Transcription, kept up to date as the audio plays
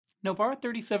Nobara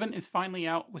 37 is finally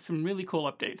out with some really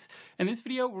cool updates. In this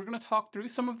video, we're going to talk through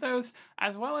some of those,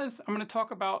 as well as I'm going to talk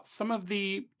about some of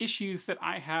the issues that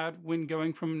I had when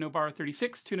going from Nobara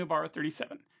 36 to Nobara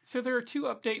 37. So there are two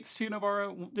updates to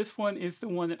Nobara. This one is the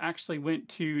one that actually went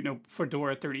to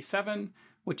Fedora 37,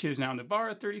 which is now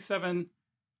Nobara 37.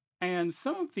 And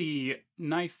some of the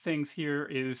nice things here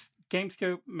is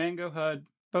Gamescope, Mango HUD,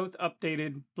 both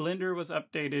updated. Blender was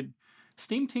updated.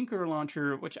 Steam Tinker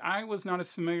Launcher, which I was not as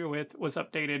familiar with, was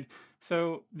updated.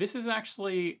 So this is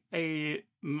actually a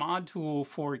mod tool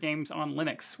for games on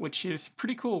Linux, which is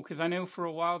pretty cool because I know for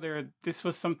a while there, this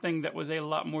was something that was a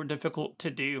lot more difficult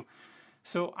to do.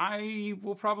 So I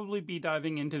will probably be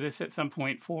diving into this at some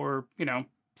point for,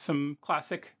 some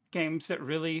classic games that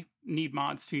really need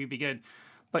mods to be good.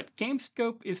 But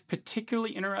Gamescope is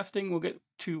particularly interesting. We'll get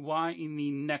to why in the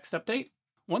next update.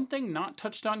 One thing not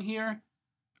touched on here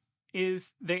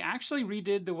is they actually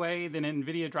redid the way that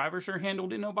NVIDIA drivers are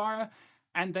handled in Nobara,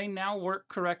 and they now work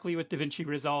correctly with DaVinci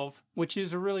Resolve, which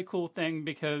is a really cool thing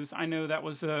because I know that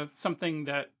was something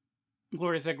that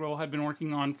Gloria Zegral had been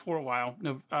working on for a while.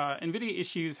 NVIDIA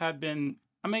issues had been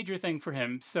a major thing for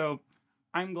him, so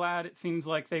I'm glad it seems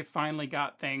like they finally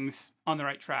got things on the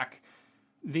right track.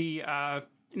 The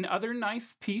other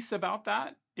nice piece about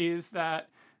that is that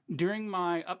during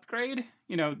my upgrade,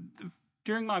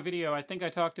 during my video, I think I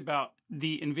talked about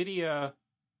the NVIDIA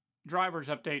drivers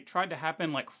update tried to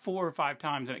happen like 4 or 5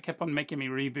 times, and it kept on making me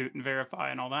reboot and verify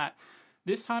and all that.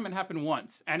 This time it happened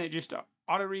once, and it just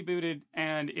auto-rebooted,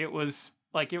 and it was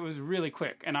really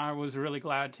quick, and I was really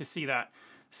glad to see that.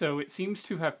 So it seems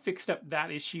to have fixed up that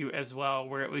issue as well,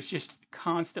 where it was just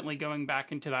constantly going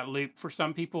back into that loop. For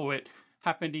some people, it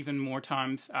happened even more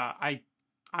times. I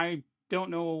don't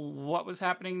know what was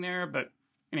happening there, but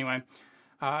anyway.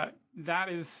 That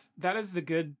is the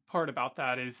good part about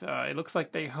that is it looks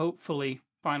like they hopefully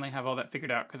finally have all that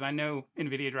figured out, because I know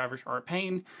NVIDIA drivers are a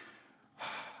pain.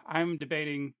 I'm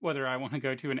debating whether I want to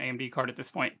go to an AMD card at this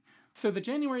point. So the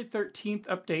January 13th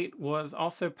update was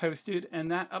also posted, and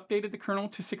that updated the kernel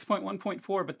to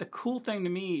 6.1.4, but the cool thing to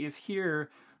me is here,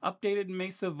 updated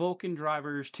Mesa Vulkan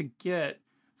drivers to get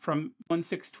from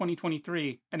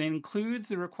 1.6.2023, and it includes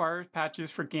the required patches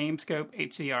for Gamescope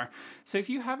HDR. So if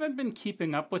you haven't been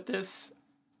keeping up with this,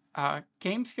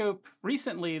 Gamescope,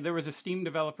 recently there was a Steam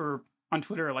developer on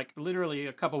Twitter, like literally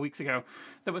a couple weeks ago,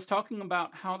 that was talking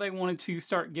about how they wanted to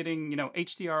start getting,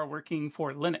 HDR working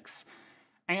for Linux.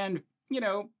 And,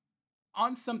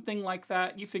 on something like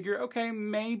that, you figure, okay,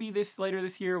 maybe later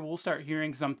this year we'll start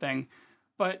hearing something.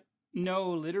 But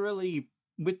no, literally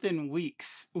within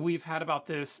weeks, we've had about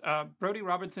this. Brody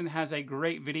Robinson has a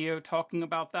great video talking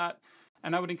about that,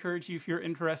 and I would encourage you, if you're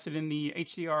interested in the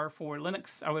HDR for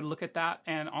Linux, I would look at that,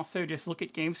 and also just look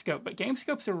at Gamescope. But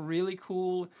Gamescope's a really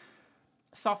cool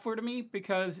software to me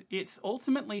because it's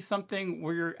ultimately something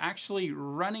where you're actually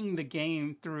running the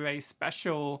game through a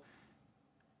special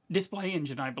display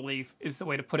engine, I believe is the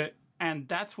way to put it, and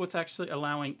that's what's actually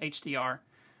allowing HDR.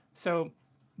 So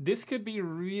this could be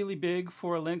really big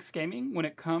for Linux gaming when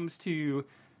it comes to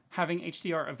having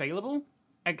HDR available,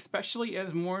 especially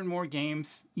as more and more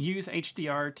games use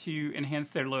HDR to enhance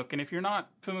their look. And if you're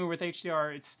not familiar with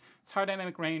HDR, it's high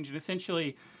dynamic range, and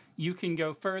essentially you can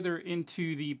go further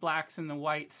into the blacks and the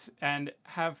whites and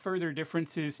have further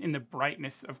differences in the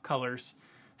brightness of colors.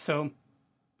 So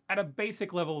at a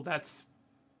basic level, that's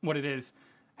what it is.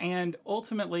 And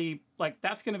ultimately,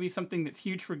 that's going to be something that's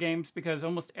huge for games, because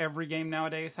almost every game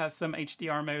nowadays has some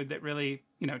HDR mode that really,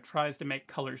 tries to make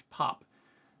colors pop.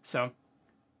 So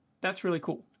that's really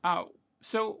cool.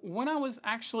 So when I was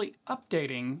actually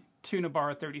updating to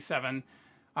Nobara 37,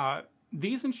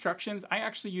 these instructions, I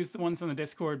actually used the ones on the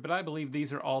Discord, but I believe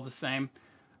these are all the same.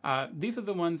 These are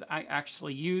the ones I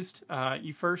actually used.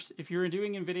 If you're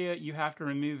doing NVIDIA, you have to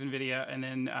remove NVIDIA, and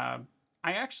then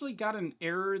I actually got an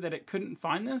error that it couldn't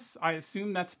find this. I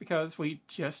assume that's because we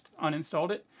just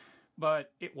uninstalled it,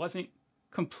 but it wasn't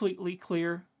completely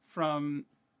clear from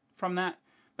that.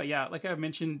 But yeah, like I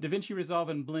mentioned, DaVinci Resolve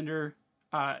and Blender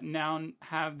now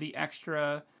have the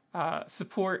extra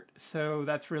support, so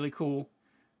that's really cool.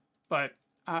 But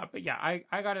yeah,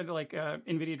 I got it like a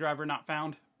NVIDIA driver not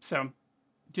found. So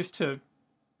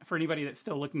for anybody that's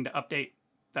still looking to update,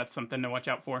 that's something to watch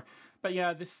out for. But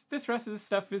yeah, this rest of the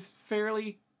stuff is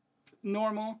fairly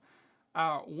normal.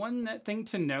 One thing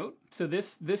to note, so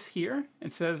this here,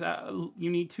 it says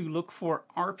you need to look for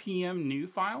RPM new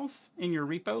files in your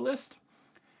repo list.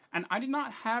 And I did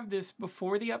not have this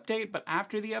before the update, but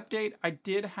after the update, I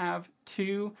did have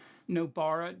 2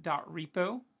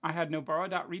 nobara.repo. I had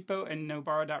nobara.repo and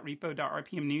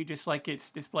nobara.repo.rpm new, just like it's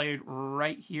displayed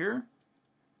right here.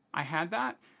 I had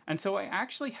that. And so I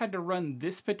actually had to run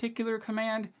this particular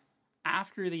command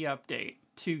after the update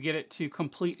to get it to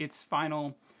complete its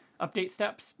final update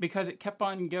steps, because it kept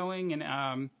on going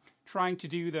and trying to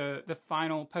do the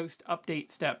final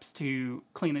post-update steps to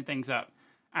cleaning things up.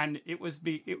 And it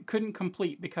couldn't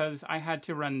complete because I had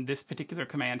to run this particular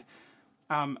command.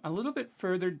 A little bit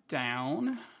further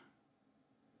down.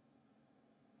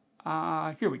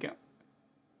 Here we go.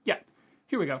 Yeah,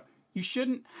 here we go. You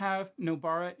shouldn't have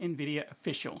Nobara NVIDIA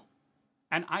official.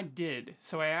 And I did.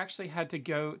 So I actually had to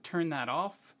go turn that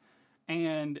off.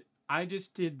 And I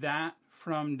just did that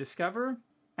from Discover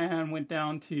and went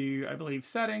down to, I believe,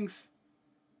 settings.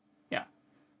 Yeah.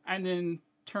 And then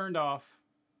turned off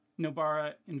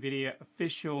Nobara NVIDIA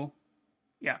official.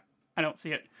 Yeah, I don't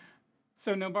see it.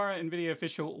 So Nobara NVIDIA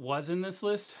official was in this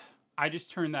list. I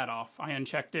just turned that off. I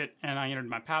unchecked it and I entered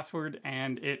my password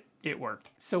and it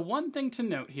worked. So one thing to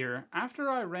note here, after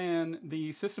I ran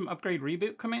the system upgrade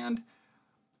reboot command,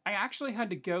 I actually had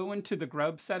to go into the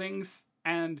grub settings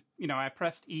and, I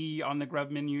pressed E on the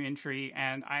grub menu entry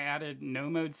and I added no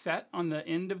mode set on the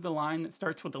end of the line that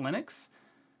starts with the Linux.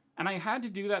 And I had to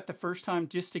do that the first time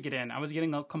just to get in. I was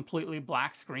getting a completely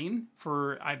black screen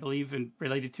for, I believe,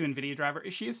 related to NVIDIA driver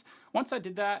issues. Once I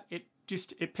did that, it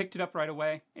picked it up right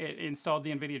away. It installed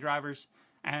the NVIDIA drivers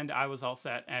and I was all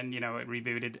set, and, it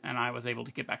rebooted and I was able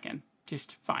to get back in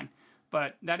just fine.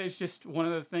 But that is just one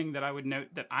other thing that I would note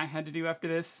that I had to do after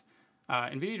this.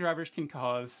 NVIDIA drivers can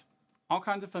cause all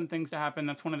kinds of fun things to happen.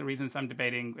 That's one of the reasons I'm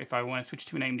debating if I want to switch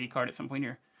to an AMD card at some point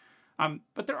here.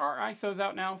 But there are ISOs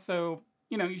out now, so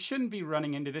you shouldn't be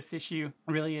running into this issue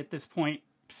really at this point.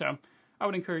 So I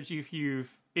would encourage you,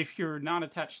 if you're not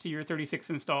attached to your 36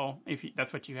 install, if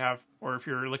that's what you have, or if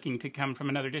you're looking to come from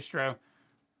another distro,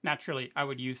 naturally I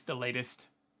would use the latest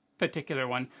particular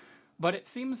one. But it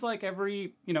seems like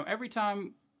every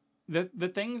time,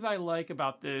 the things I like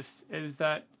about this is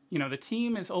that, the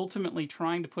team is ultimately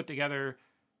trying to put together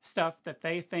stuff that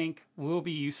they think will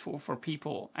be useful for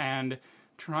people and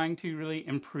trying to really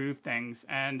improve things.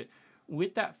 And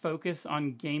with that focus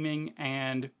on gaming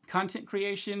and content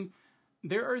creation,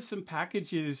 there are some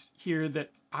packages here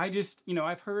that I just,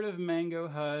 I've heard of Mango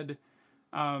HUD.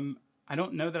 I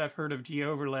don't know that I've heard of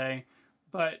GOverlay,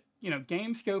 but,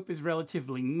 GameScope is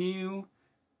relatively new,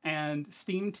 and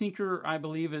Steam Tinker, I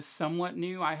believe, is somewhat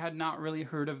new. I had not really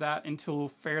heard of that until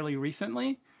fairly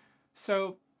recently.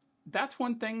 So that's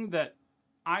one thing that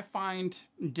I find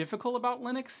difficult about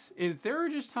Linux, is there are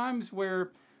just times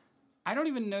where I don't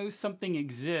even know something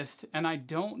exists and I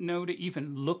don't know to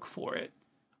even look for it.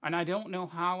 And I don't know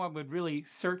how I would really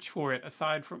search for it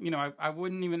aside from, I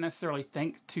wouldn't even necessarily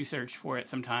think to search for it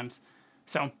sometimes.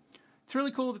 So it's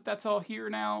really cool that that's all here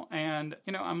now. And,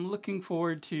 I'm looking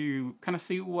forward to kind of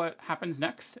see what happens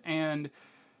next and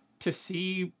to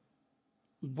see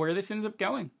where this ends up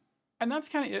going. And that's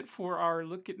kind of it for our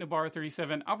look at Nobara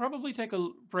 37. I'll probably take a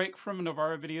break from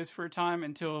Nobara videos for a time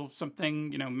until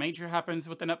something, major happens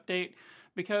with an update.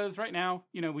 Because right now,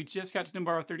 we just got to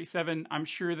Nobara 37. I'm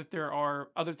sure that there are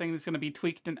other things that's going to be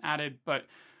tweaked and added. But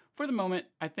for the moment,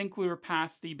 I think we were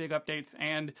past the big updates.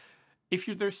 And if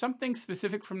there's something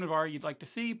specific from Nobara you'd like to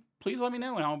see, please let me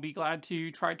know. And I'll be glad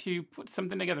to try to put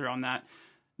something together on that.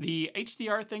 The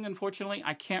HDR thing, unfortunately,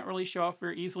 I can't really show off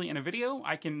very easily in a video.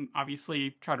 I can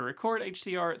obviously try to record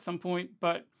HDR at some point,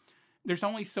 but there's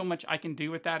only so much I can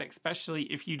do with that, especially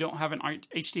if you don't have an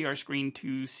HDR screen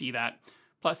to see that.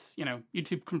 Plus,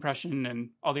 YouTube compression and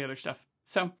all the other stuff.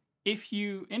 So if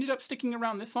you ended up sticking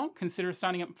around this long, consider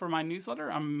signing up for my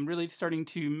newsletter. I'm really starting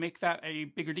to make that a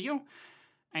bigger deal.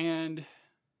 And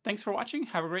thanks for watching.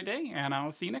 Have a great day, and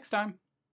I'll see you next time.